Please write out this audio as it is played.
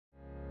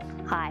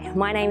Hi,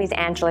 my name is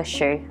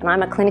Sheu and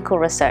I'm a clinical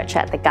researcher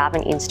at the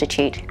Garvan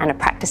Institute and a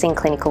practicing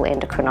clinical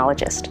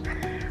endocrinologist.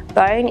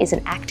 Bone is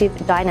an active,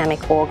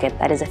 dynamic organ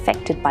that is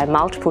affected by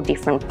multiple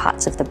different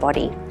parts of the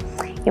body.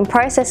 In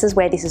processes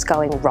where this is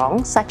going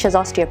wrong, such as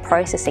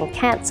osteoporosis and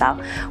cancer,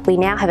 we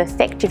now have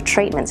effective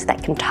treatments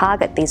that can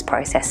target these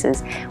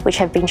processes, which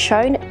have been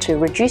shown to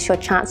reduce your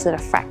chances of a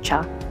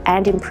fracture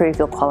and improve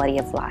your quality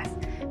of life.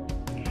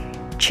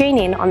 Tune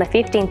in on the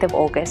 15th of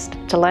August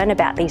to learn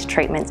about these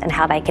treatments and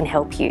how they can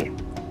help you.